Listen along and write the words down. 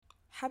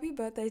happy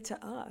birthday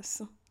to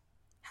us.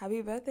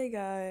 Happy birthday,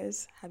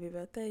 guys. Happy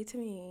birthday to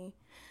me.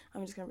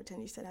 I'm just going to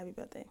pretend you said happy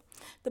birthday.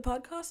 The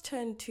podcast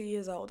turned 2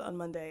 years old on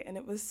Monday, and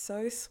it was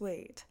so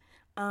sweet.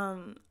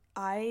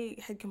 I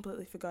had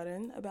completely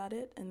forgotten about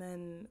it, and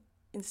then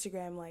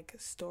Instagram, like,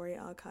 story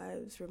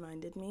archives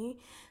reminded me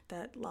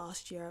that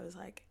last year I was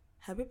like,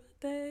 happy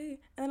birthday.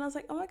 And then I was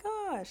like, oh my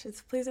gosh,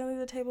 it's Please Don't Leave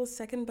the Table's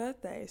second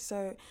birthday.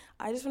 So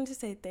I just wanted to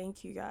say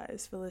thank you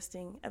guys for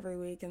listening every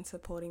week and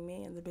supporting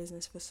me and the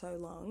business for so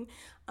long.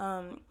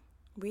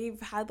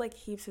 We've had like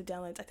heaps of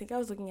downloads. I think I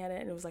was looking at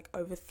it and it was like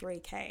over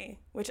 3K,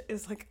 which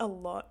is like a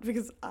lot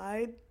because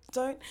I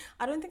don't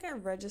think I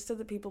registered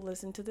that people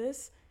listen to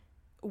this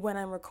when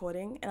I'm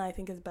recording, and I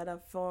think it's better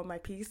for my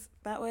peace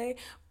that way.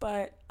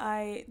 But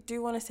I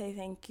do want to say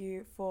thank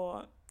you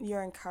for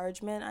your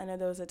encouragement. I know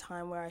there was a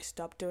time where I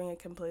stopped doing it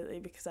completely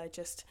because I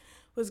just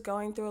was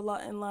going through a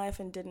lot in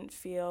life and didn't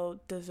feel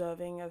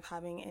deserving of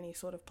having any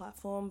sort of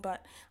platform,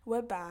 but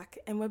we're back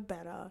and we're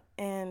better.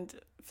 And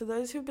for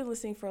those who've been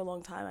listening for a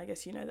long time, I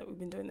guess you know that we've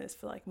been doing this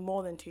for like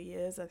more than 2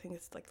 years. I think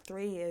it's like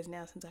 3 years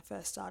now since I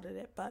first started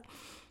it, but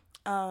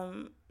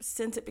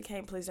since it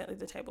became Please Don't Leave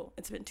the Table,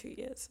 it's been 2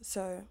 years.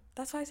 So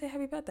that's why I say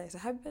happy birthday. So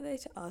happy birthday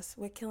to us.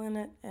 We're killing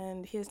it,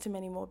 and here's to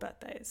many more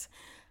birthdays.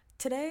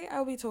 Today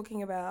I'll be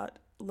talking about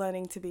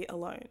learning to be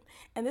alone.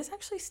 And this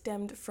actually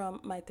stemmed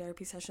from my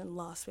therapy session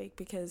last week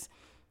because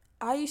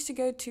I used to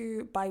go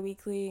to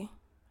bi-weekly.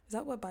 Is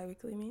that what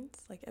bi-weekly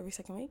means? Like every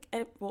second week?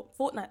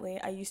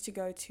 Fortnightly, I used to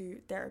go to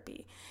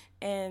therapy.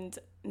 And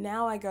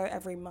now I go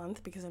every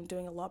month because I'm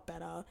doing a lot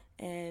better,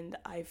 and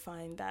I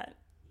find that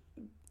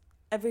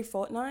every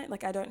fortnight,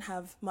 like I don't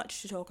have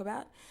much to talk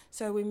about.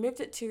 So we moved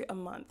it to a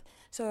month.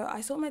 So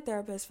I saw my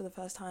therapist for the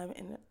first time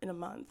in a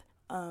month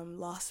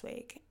last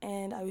week,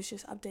 and I was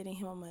just updating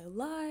him on my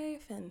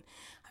life, and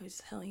I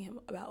was telling him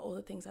about all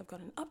the things I've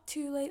gotten up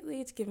to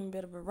lately to give him a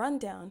bit of a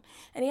rundown.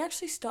 And he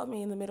actually stopped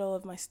me in the middle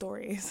of my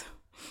stories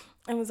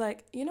and was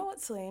like, you know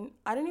what, Celine,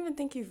 I don't even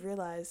think you've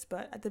realized,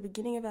 but at the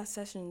beginning of our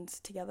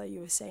sessions together, you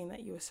were saying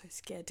that you were so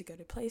scared to go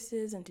to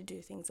places and to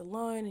do things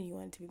alone, and you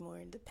wanted to be more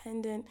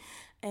independent.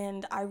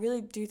 And I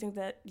really do think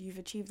that you've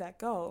achieved that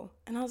goal.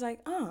 And I was like,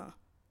 oh,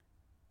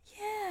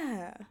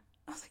 yeah.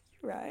 I was like,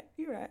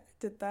 you're right, I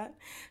did that.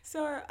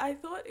 So I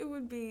thought it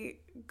would be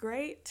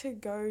great to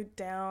go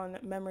down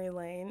memory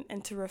lane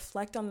and to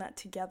reflect on that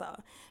together,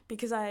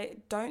 because I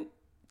don't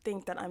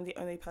think that I'm the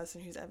only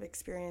person who's ever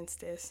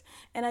experienced this,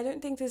 and I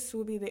don't think this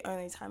will be the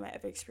only time I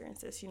ever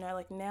experience this.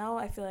 Like now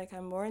I feel like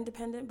I'm more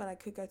independent, but I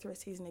could go through a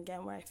season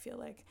again where I feel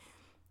like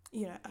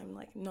I'm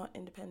like not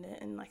independent,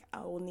 and like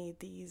I will need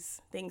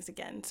these things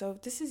again. So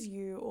if this is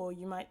you, or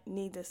you might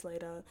need this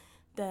later,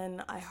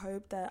 then I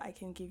hope that I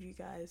can give you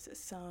guys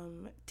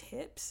some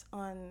tips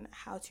on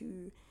how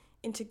to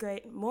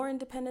integrate more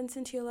independence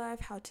into your life,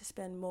 how to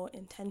spend more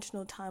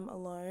intentional time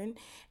alone,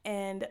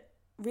 and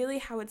really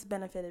how it's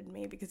benefited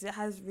me, because it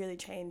has really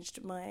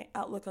changed my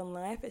outlook on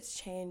life. It's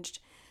changed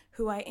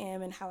who I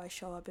am and how I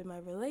show up in my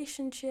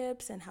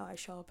relationships and how I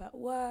show up at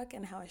work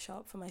and how I show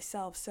up for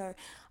myself. So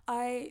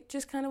I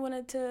just kind of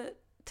wanted to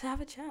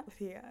have a chat with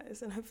you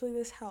guys, and hopefully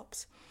this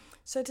helps.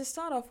 So to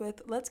start off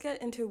with, let's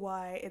get into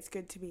why it's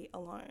good to be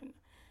alone.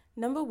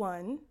 Number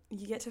one,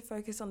 you get to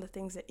focus on the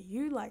things that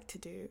you like to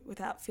do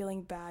without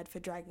feeling bad for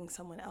dragging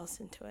someone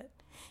else into it.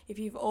 If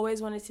you've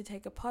always wanted to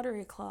take a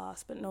pottery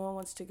class but no one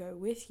wants to go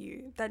with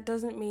you, that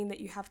doesn't mean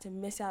that you have to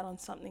miss out on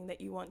something that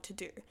you want to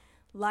do.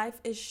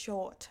 Life is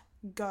short.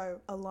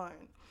 Go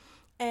alone.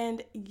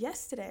 And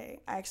yesterday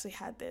I actually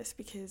had this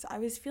because I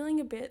was feeling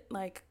a bit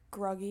like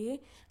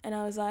groggy, and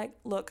I was like,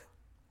 look,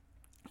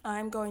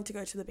 I'm going to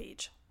go to the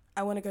beach.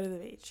 I want to go to the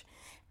beach.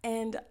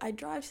 And I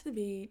drive to the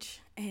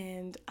beach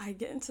and I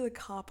get into the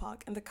car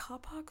park, and the car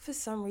park for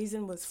some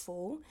reason was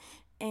full.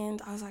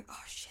 And I was like,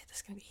 oh shit,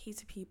 there's going to be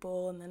heaps of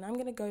people. And then I'm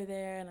going to go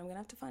there and I'm going to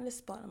have to find a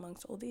spot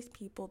amongst all these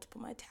people to put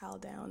my towel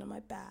down and my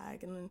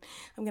bag. And then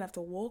I'm going to have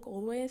to walk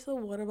all the way into the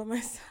water by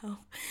myself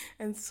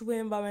and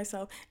swim by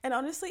myself. And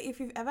honestly, if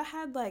you've ever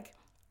had like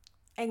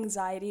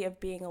anxiety of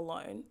being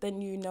alone,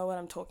 then you know what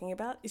I'm talking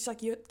about. It's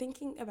like you're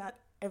thinking about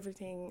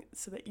everything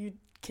so that you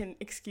can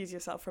excuse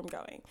yourself from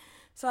going.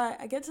 So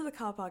I get to the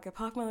car park, I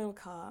park my little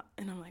car,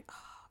 and I'm like,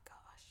 oh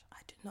gosh, I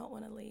do not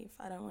want to leave.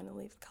 I don't want to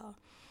leave the car.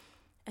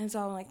 And so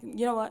I'm like,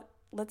 you know what?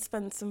 Let's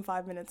spend some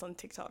 5 minutes on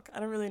TikTok. I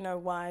don't really know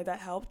why that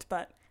helped,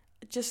 but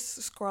just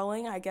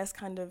scrolling, I guess,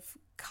 kind of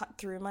cut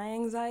through my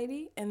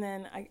anxiety. And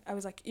then I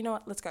was like, you know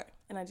what? Let's go.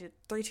 And I did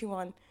 3, 2,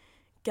 1,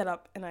 get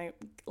up, and I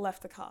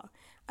left the car.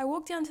 I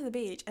walked down to the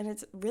beach, and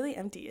it's really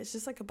empty. It's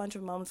just like a bunch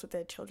of moms with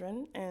their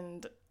children.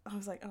 And I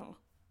was like, oh,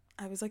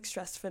 I was like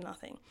stressed for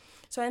nothing.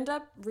 So I ended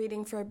up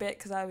reading for a bit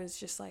because I was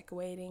just like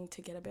waiting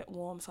to get a bit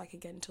warm so I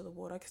could get into the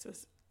water, because it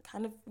was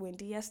kind of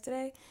windy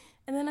yesterday.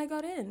 And then I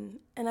got in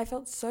and I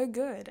felt so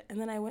good. And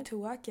then I went to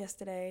work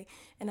yesterday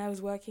and I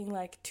was working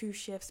like 2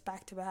 shifts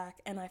back to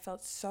back, and I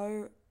felt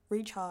so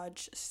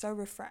recharged, so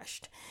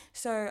refreshed.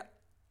 So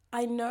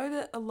I know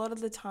that a lot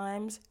of the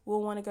times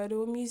we'll want to go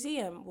to a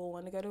museum, we'll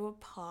want to go to a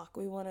park,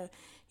 we want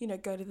to,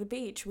 go to the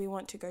beach, we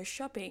want to go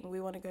shopping, we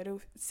want to go to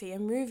see a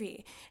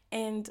movie.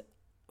 And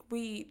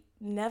we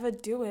never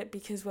do it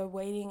because we're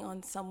waiting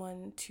on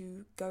someone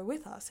to go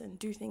with us and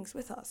do things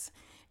with us.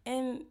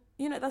 And,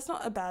 that's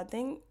not a bad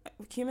thing.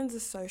 Humans are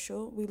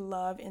social, we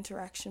love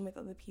interaction with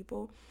other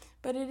people,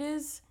 but it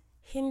is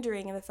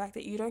hindering in the fact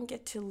that you don't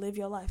get to live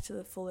your life to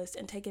the fullest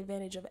and take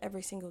advantage of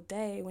every single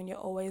day when you're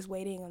always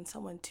waiting on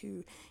someone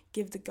to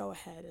give the go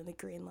ahead and the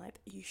green light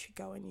that you should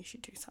go and you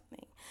should do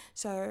something.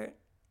 So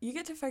you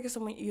get to focus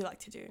on what you like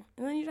to do,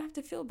 and then you don't have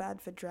to feel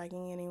bad for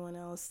dragging anyone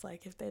else,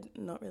 like if they're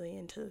not really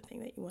into the thing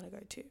that you want to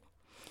go to.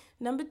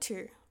 Number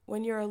 2,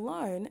 when you're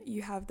alone,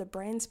 you have the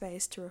brain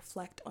space to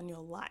reflect on your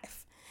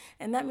life.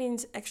 And that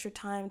means extra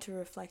time to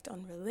reflect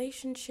on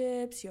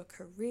relationships, your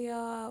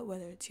career,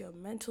 whether it's your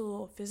mental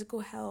or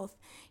physical health,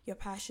 your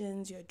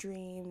passions, your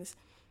dreams.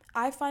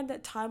 I find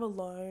that time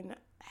alone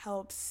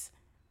helps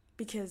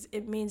because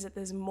it means that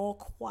there's more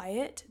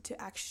quiet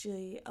to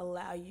actually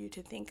allow you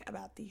to think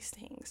about these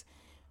things.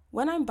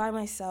 When I'm by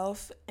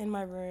myself in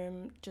my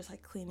room, just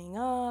like cleaning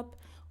up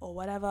or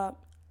whatever,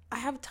 I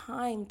have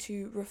time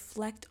to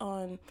reflect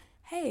on,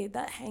 hey,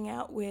 that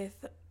hangout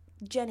with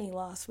Jenny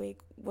last week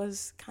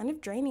was kind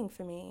of draining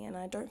for me and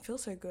I don't feel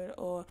so good.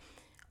 Or,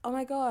 oh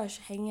my gosh,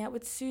 hanging out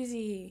with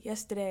Susie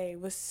yesterday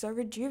was so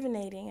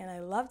rejuvenating and I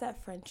love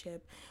that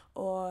friendship.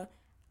 Or,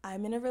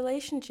 I'm in a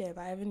relationship,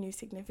 I have a new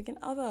significant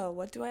other.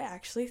 What do I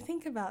actually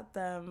think about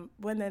them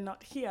when they're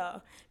not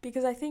here?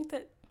 Because I think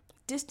that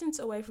distance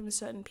away from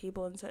certain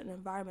people and certain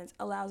environments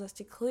allows us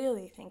to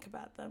clearly think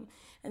about them,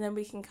 and then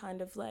we can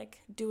kind of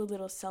like do a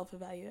little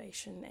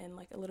self-evaluation and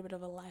like a little bit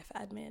of a life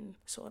admin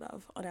sort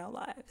of on our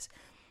lives.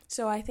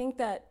 So I think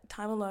that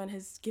time alone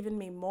has given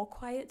me more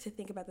quiet to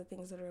think about the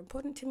things that are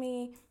important to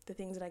me, the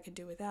things that I could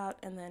do without,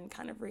 and then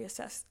kind of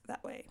reassess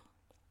that way.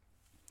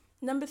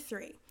 Number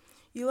 3,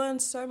 you learn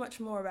so much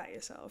more about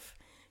yourself.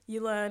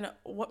 You learn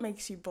what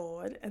makes you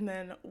bored and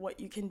then what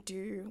you can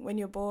do when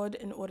you're bored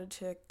in order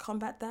to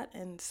combat that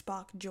and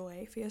spark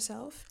joy for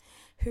yourself,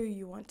 who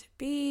you want to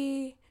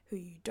be, who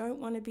you don't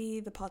want to be,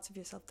 the parts of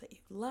yourself that you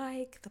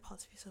like, the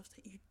parts of yourself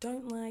that you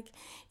don't like.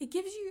 It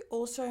gives you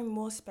also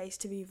more space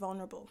to be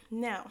vulnerable.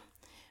 Now,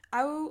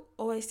 I will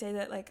always say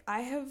that like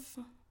I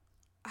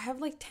have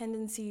like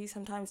tendency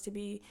sometimes to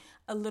be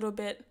a little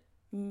bit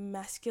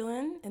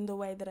masculine in the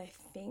way that I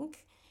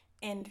think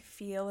and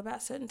feel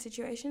about certain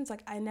situations.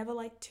 Like I never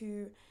like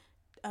to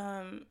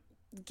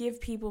give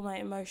people my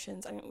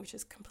emotions, which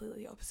is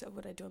completely opposite of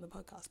what I do on the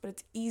podcast, but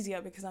it's easier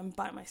because I'm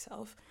by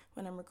myself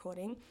when I'm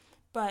recording.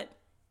 But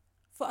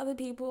for other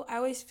people, I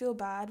always feel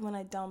bad when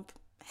I dump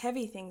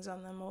heavy things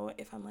on them, or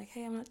if I'm like,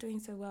 hey, I'm not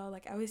doing so well,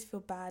 like I always feel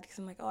bad because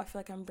I'm like, oh, I feel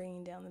like I'm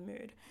bringing down the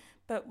mood.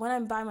 But when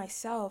I'm by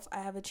myself, I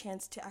have a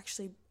chance to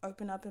actually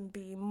open up and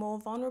be more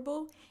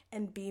vulnerable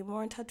and be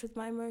more in touch with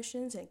my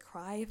emotions and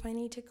cry if I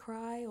need to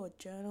cry, or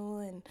journal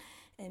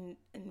and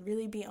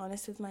really be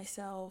honest with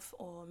myself,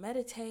 or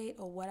meditate,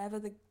 or whatever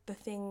the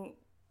thing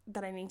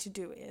that I need to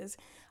do is.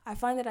 I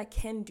find that I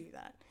can do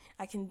that.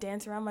 I can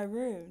dance around my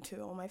room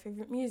to all my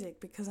favorite music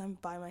because I'm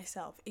by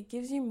myself. It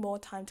gives you more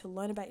time to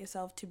learn about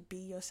yourself, to be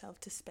yourself,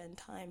 to spend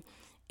time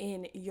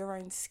in your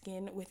own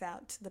skin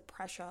without the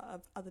pressure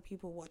of other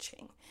people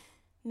watching.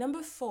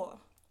 Number 4,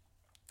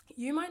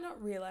 you might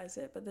not realize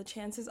it, but the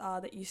chances are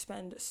that you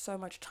spend so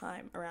much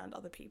time around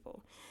other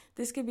people.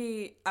 This could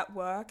be at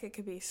work, it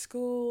could be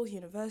school,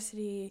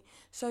 university,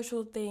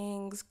 social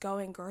things,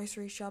 going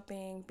grocery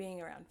shopping,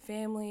 being around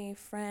family,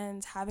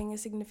 friends, having a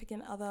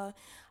significant other.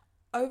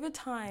 Over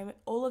time,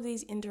 all of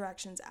these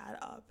interactions add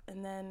up,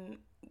 and then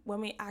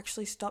when we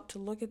actually stop to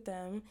look at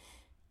them,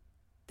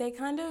 they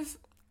kind of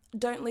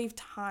don't leave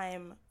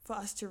time for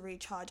us to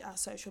recharge our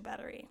social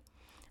battery.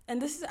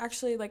 And this is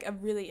actually like a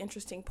really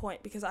interesting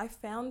point, because I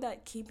found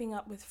that keeping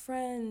up with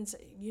friends,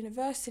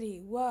 university,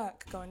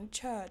 work, going to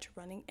church,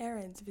 running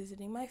errands,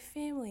 visiting my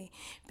family,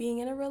 being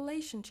in a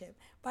relationship,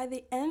 by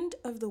the end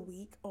of the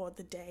week or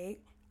the day,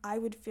 I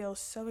would feel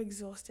so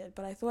exhausted,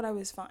 but I thought I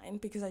was fine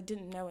because I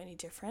didn't know any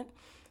different.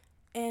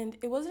 And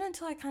it wasn't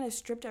until I kind of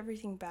stripped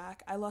everything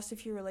back, I lost a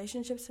few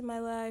relationships in my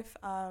life,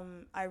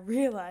 I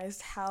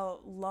realized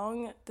how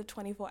long the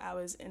 24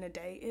 hours in a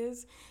day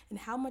is and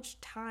how much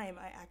time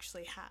I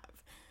actually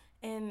have.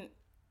 And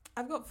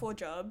I've got 4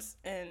 jobs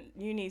and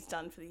uni's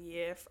done for the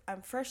year.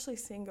 I'm freshly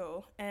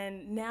single,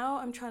 and now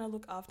I'm trying to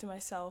look after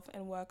myself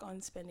and work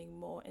on spending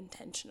more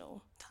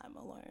intentional time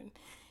alone.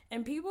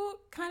 And people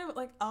kind of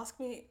like ask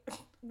me,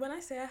 when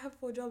I say I have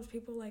 4 jobs,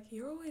 people are like,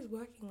 you're always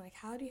working, like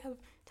how do you have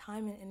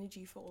time and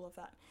energy for all of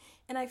that?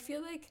 And I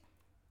feel like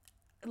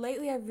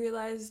lately I've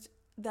realized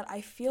that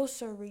I feel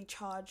so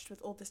recharged with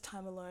all this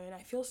time alone.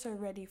 I feel so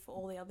ready for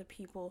all the other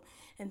people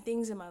and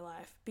things in my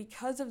life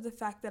because of the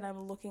fact that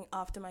I'm looking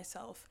after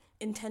myself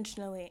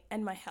intentionally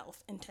and my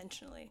health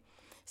intentionally.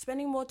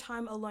 Spending more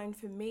time alone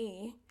for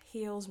me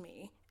heals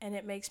me, and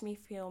it makes me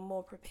feel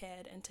more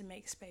prepared and to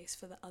make space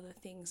for the other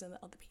things and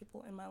the other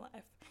people in my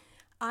life.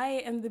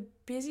 I am the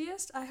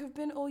busiest I have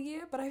been all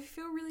year, but I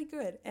feel really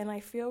good. And I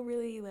feel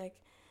really like,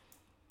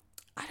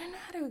 I don't know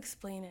how to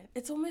explain it.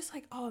 It's almost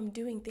like, oh, I'm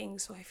doing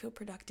things so I feel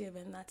productive,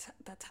 and that's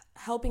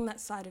helping that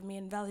side of me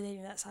and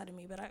validating that side of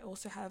me. But I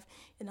also have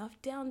enough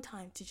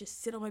downtime to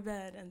just sit on my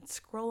bed and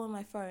scroll on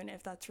my phone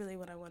if that's really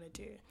what I want to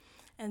do.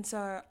 And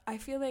so I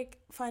feel like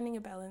finding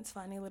a balance,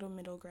 finding a little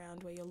middle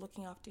ground where you're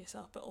looking after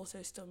yourself but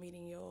also still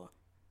meeting your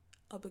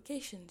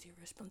obligations, your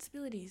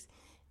responsibilities,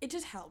 it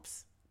just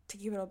helps to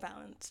keep it all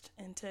balanced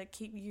and to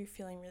keep you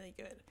feeling really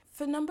good.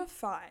 For number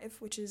 5,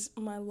 which is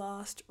my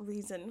last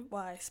reason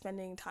why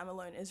spending time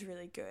alone is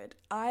really good,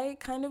 I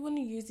kind of want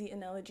to use the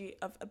analogy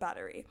of a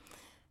battery.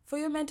 For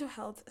your mental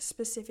health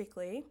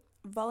specifically,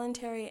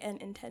 voluntary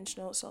and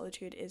intentional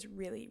solitude is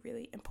really,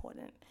 really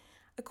important.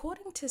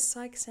 According to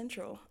Psych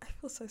Central, I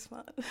feel so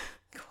smart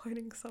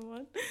quoting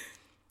someone,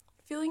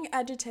 feeling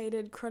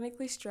agitated,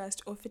 chronically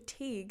stressed, or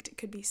fatigued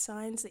could be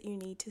signs that you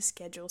need to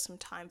schedule some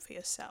time for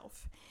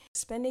yourself.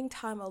 Spending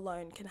time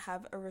alone can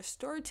have a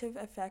restorative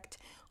effect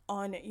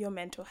on your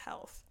mental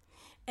health.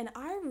 And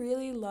I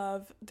really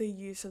love the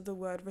use of the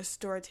word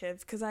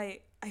restorative because I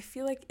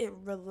feel like it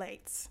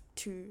relates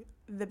to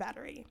the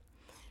battery.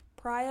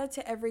 Prior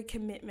to every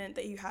commitment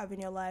that you have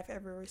in your life,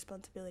 every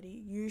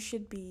responsibility, you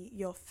should be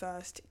your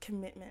first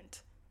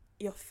commitment,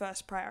 your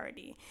first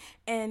priority.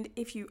 And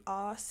if you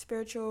are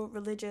spiritual,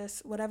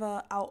 religious,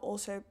 whatever, I'll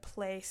also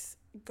place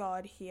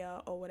God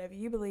here or whatever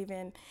you believe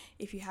in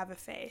if you have a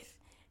faith.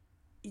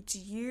 It's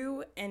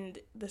you and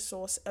the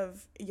source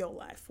of your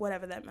life,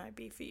 whatever that might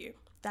be for you.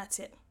 That's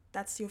it.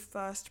 That's your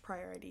first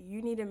priority.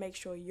 You need to make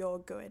sure you're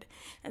good.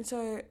 And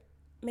so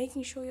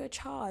making sure you're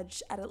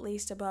charged at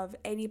least above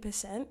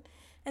 80%.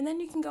 And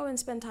then you can go and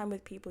spend time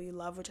with people you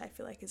love, which I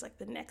feel like is like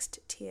the next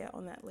tier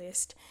on that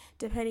list.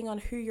 Depending on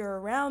who you're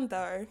around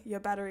though, your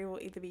battery will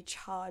either be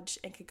charged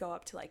and could go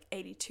up to like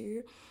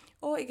 82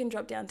 or it can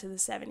drop down to the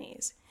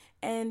 70s.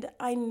 And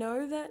I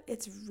know that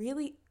it's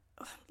really,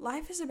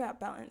 life is about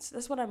balance.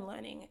 That's what I'm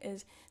learning,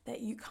 is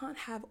that you can't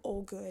have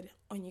all good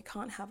and you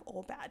can't have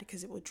all bad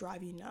because it will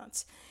drive you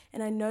nuts.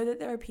 And I know that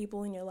there are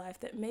people in your life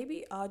that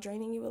maybe are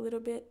draining you a little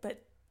bit,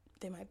 but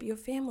they might be your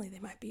family, they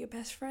might be your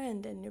best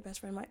friend, and your best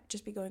friend might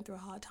just be going through a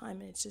hard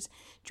time and it's just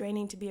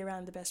draining to be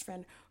around the best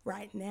friend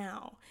right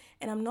now.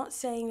 And I'm not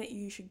saying that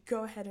you should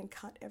go ahead and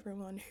cut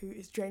everyone who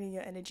is draining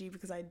your energy,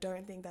 because I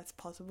don't think that's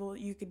possible.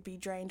 You could be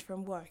drained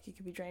from work, you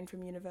could be drained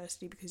from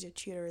university because your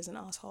tutor is an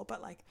asshole,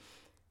 but like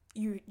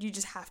you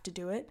just have to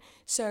do it.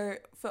 So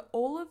for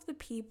all of the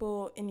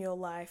people in your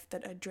life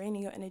that are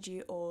draining your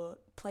energy, or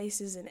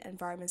places and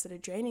environments that are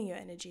draining your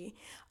energy,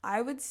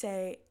 I would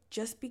say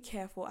just be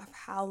careful of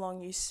how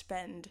long you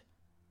spend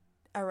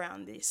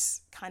around this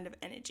kind of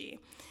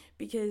energy.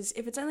 Because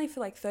if it's only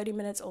for like 30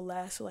 minutes or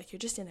less, or like you're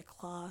just in a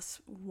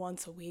class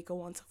once a week or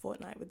once a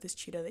fortnight with this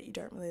tutor that you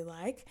don't really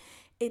like,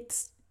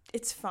 it's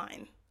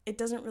fine. It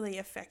doesn't really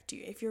affect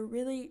you. If you're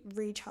really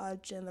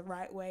recharged in the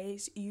right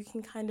ways, you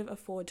can kind of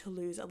afford to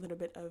lose a little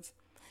bit of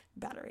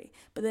battery.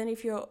 But then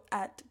if you're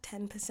at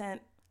 10%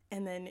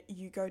 and then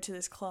you go to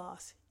this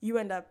class, you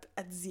end up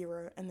at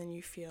 0 and then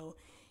you feel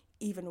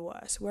even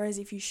worse. Whereas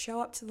if you show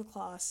up to the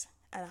class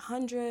at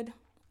 100,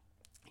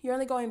 you're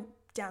only going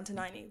down to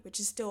 90, which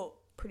is still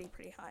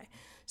pretty high.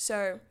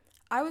 So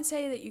I would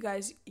say that you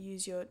guys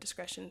use your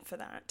discretion for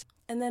that.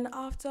 And then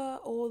after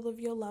all of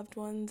your loved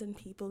ones and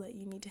people that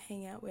you need to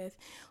hang out with,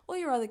 all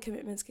your other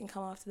commitments can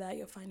come after that,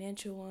 your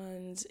financial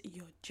ones,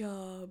 your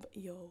job,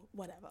 your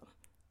whatever,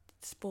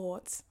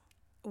 sports,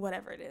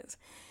 whatever it is.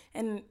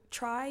 And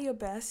try your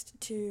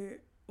best to,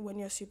 when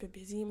you're super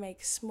busy,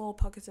 make small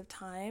pockets of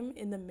time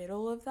in the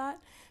middle of that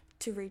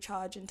to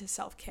recharge and to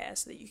self-care,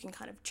 so that you can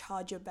kind of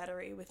charge your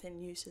battery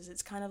within uses.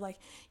 It's kind of like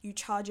you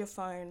charge your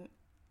phone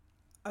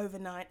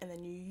overnight and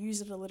then you use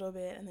it a little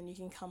bit, and then you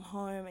can come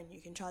home and you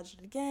can charge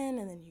it again,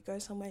 and then you go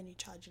somewhere and you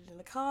charge it in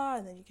the car,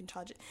 and then you can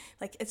charge it.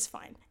 Like, it's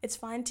fine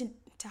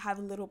to have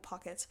little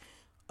pockets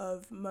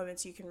of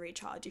moments you can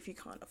recharge if you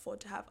can't afford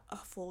to have a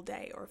full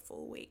day or a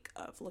full week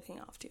of looking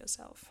after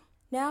yourself.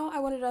 Now I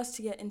wanted us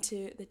to get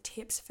into the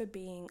tips for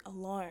being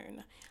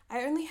alone.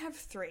 I only have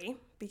 3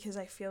 because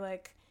I feel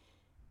like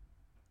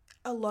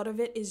a lot of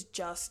it is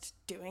just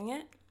doing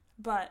it,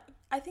 but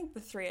I think the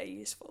 3 are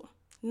useful.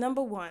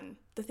 Number 1,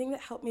 the thing that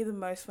helped me the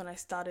most when I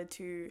started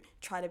to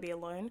try to be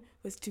alone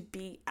was to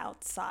be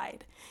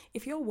outside.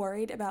 If you're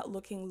worried about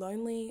looking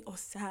lonely or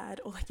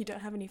sad, or like you don't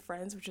have any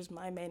friends, which is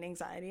my main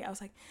anxiety, I was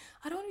like,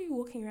 I don't want to be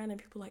walking around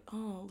and people are like,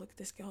 oh, look,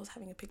 this girl's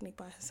having a picnic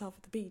by herself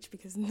at the beach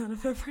because none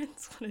of her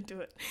friends want to do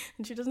it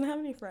and she doesn't have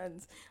any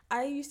friends.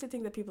 I used to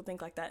think that people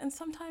think like that, and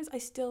sometimes I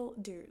still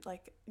do.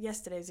 Like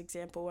yesterday's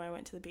example, where I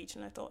went to the beach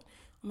and I thought,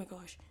 oh my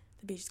gosh,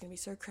 the beach is going to be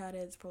so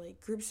crowded, it's probably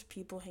groups of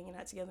people hanging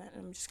out together,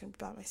 and I'm just going to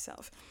be by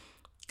myself.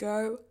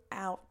 Go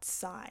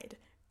outside.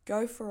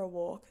 Go for a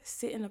walk,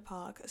 sit in a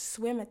park,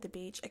 swim at the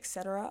beach,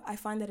 etc. I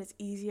find that it's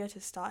easier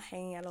to start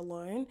hanging out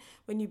alone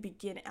when you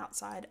begin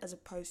outside, as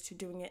opposed to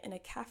doing it in a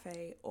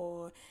cafe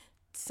or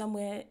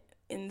somewhere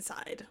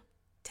inside.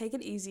 Take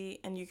it easy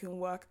and you can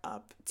work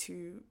up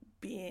to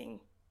being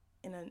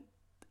in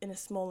in a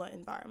smaller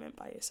environment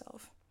by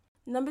yourself.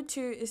 Number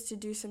 2 is to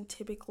do some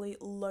typically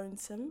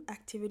lonesome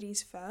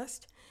activities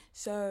first.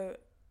 So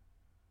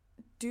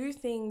do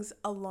things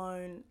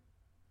alone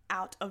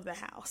out of the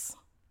house.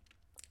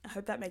 I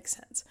hope that makes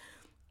sense.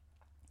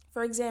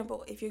 For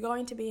example, if you're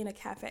going to be in a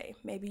cafe,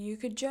 maybe you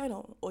could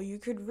journal or you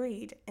could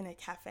read in a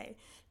cafe.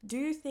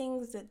 Do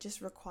things that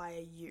just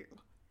require you.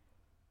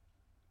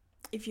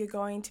 If you're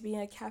going to be in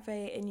a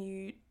cafe and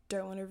you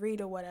don't want to read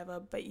or whatever,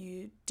 but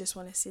you just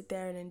want to sit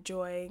there and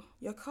enjoy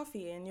your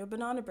coffee and your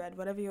banana bread,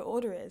 whatever your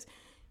order is,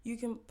 you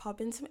can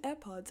pop in some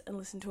AirPods and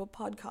listen to a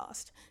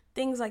podcast.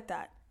 Things like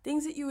that.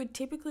 Things that you would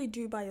typically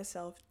do by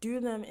yourself, do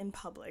them in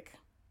public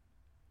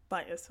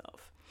by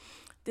yourself.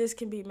 This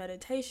can be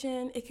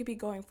meditation. It could be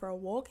going for a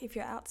walk. If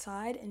you're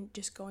outside and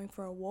just going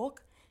for a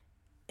walk,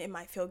 it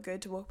might feel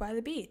good to walk by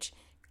the beach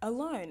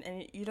alone,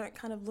 and you don't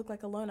kind of look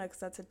like a loner because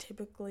that's a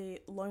typically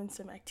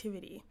lonesome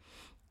activity.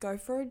 Go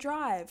for a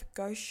drive,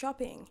 go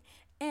shopping.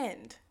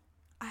 And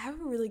I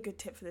have a really good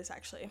tip for this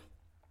actually.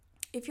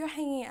 If you're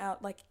hanging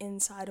out like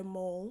inside a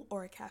mall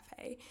or a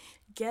cafe,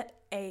 get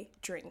a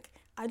drink.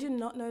 I do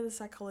not know the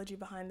psychology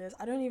behind this.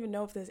 I don't even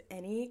know if there's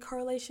any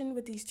correlation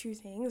with these two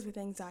things, with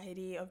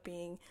anxiety of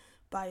being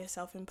by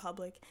yourself in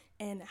public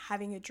and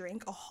having a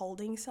drink or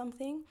holding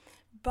something.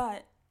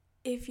 But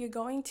if you're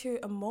going to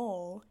a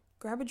mall,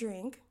 grab a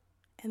drink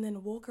and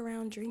then walk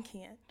around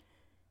drinking it.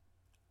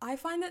 I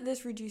find that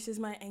this reduces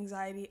my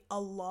anxiety a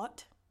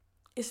lot,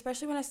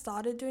 especially when I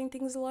started doing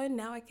things alone.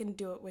 Now I can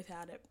do it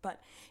without it,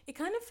 but it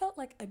kind of felt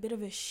like a bit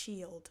of a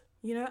shield.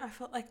 You know, I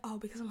felt like, oh,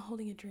 because I'm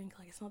holding a drink,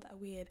 like it's not that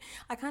weird.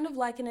 I kind of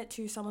liken it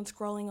to someone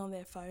scrolling on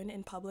their phone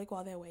in public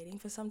while they're waiting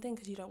for something,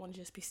 because you don't want to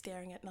just be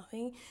staring at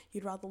nothing.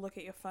 You'd rather look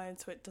at your phone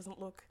so it doesn't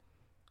look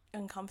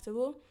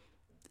uncomfortable.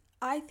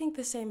 I think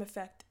the same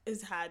effect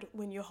is had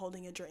when you're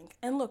holding a drink.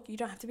 And look, you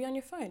don't have to be on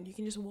your phone. You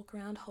can just walk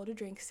around, hold a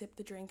drink, sip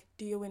the drink,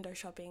 do your window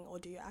shopping or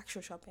do your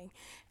actual shopping,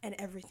 and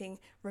everything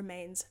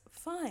remains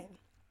fine.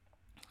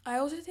 I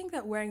also think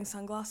that wearing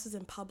sunglasses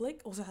in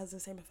public also has the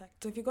same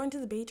effect. So if you're going to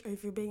the beach or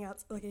if you're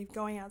if you're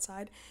going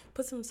outside,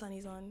 put some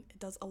sunnies on. It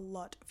does a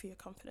lot for your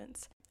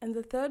confidence. And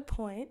the third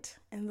point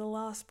and the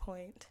last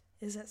point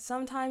is that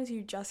sometimes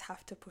you just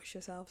have to push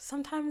yourself.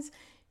 Sometimes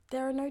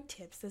there are no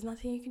tips. There's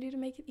nothing you can do to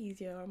make it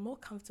easier or more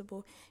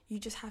comfortable. You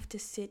just have to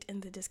sit in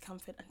the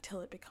discomfort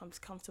until it becomes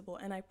comfortable.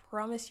 And I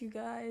promise you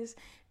guys,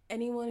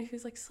 anyone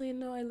who's like, Celine,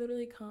 no, I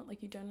literally can't,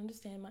 like, you don't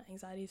understand, my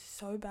anxiety is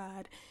so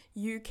bad,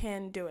 you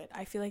can do it.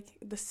 I feel like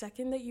the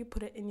second that you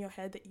put it in your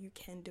head that you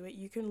can do it,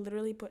 you can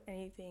literally put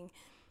anything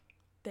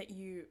that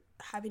you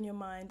have in your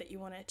mind that you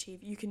want to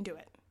achieve, you can do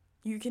it.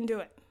 You can do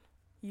it.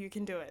 You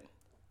can do it.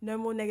 No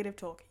more negative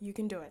talk. You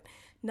can do it.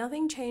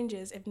 Nothing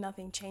changes if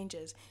nothing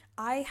changes.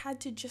 I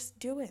had to just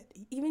do it.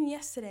 Even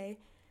yesterday,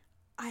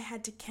 I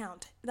had to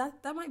count.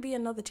 That might be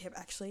another tip,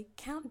 actually.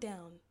 Count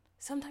down.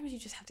 Sometimes you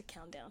just have to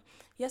count down.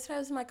 Yesterday I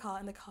was in my car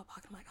in the car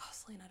park. I'm like, oh,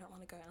 Celine, I don't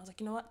want to go. And I was like,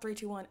 you know what? 3,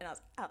 2, 1. And I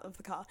was out of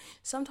the car.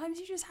 Sometimes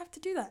you just have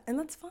to do that. And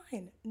that's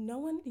fine.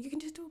 You can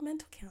just do a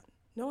mental count.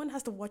 No one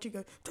has to watch you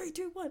go 3,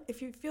 2, 1.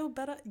 If you feel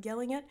better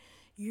yelling it,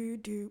 you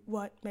do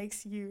what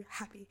makes you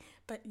happy.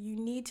 But you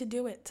need to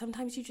do it.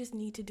 Sometimes you just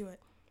need to do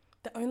it.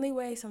 The only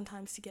way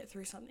sometimes to get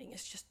through something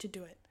is just to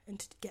do it and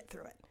to get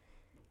through it.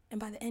 And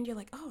by the end, you're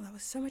like, oh, that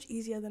was so much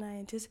easier than I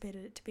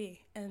anticipated it to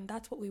be. And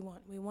that's what we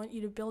want. We want you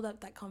to build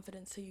up that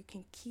confidence so you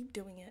can keep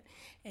doing it.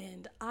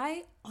 And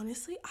I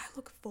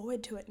look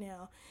forward to it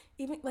now.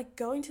 Even like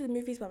going to the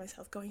movies by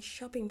myself, going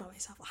shopping by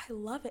myself. I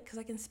love it because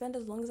I can spend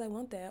as long as I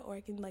want there, or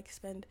I can like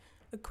spend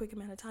a quick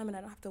amount of time and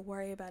I don't have to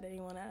worry about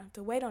anyone. I don't have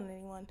to wait on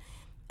anyone.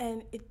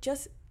 And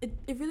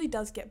it really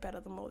does get better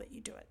the more that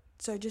you do it.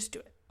 So just do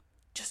it.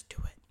 Just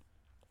do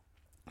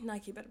it.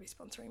 Nike better be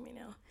sponsoring me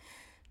now.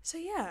 So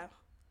yeah.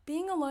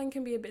 Being alone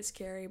can be a bit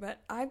scary,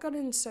 but I've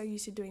gotten so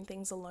used to doing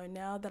things alone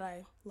now that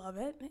I love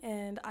it,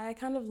 and I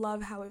kind of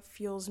love how it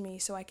fuels me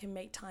so I can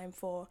make time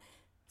for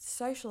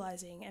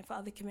socializing and for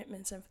other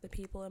commitments and for the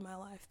people in my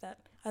life that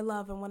I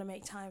love and want to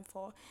make time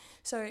for.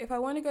 So if I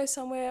want to go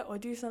somewhere or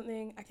do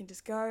something, I can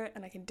just go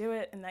and I can do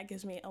it, and that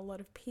gives me a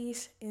lot of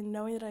peace in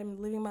knowing that I'm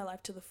living my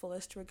life to the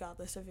fullest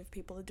regardless of if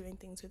people are doing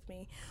things with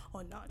me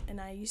or not. And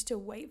I used to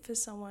wait for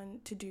someone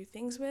to do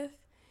things with,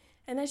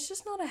 and it's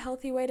just not a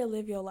healthy way to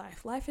live your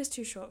life. Life is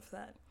too short for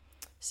that.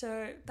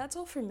 So that's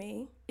all from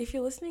me. If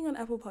you're listening on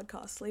Apple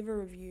Podcasts, leave a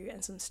review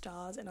and some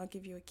stars and I'll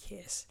give you a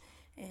kiss.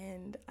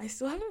 And I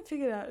still haven't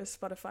figured out if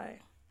Spotify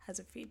has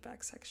a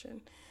feedback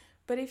section.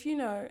 But if you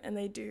know and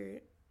they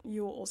do,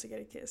 you will also get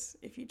a kiss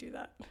if you do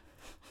that.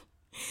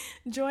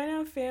 Join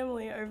our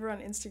family over on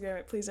Instagram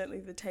at Please Don't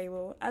Leave the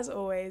Table. As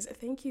always,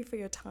 thank you for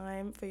your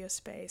time, for your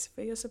space,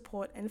 for your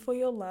support, and for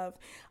your love.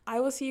 I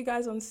will see you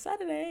guys on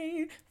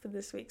Saturday for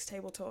this week's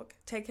Table Talk.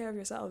 Take care of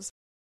yourselves.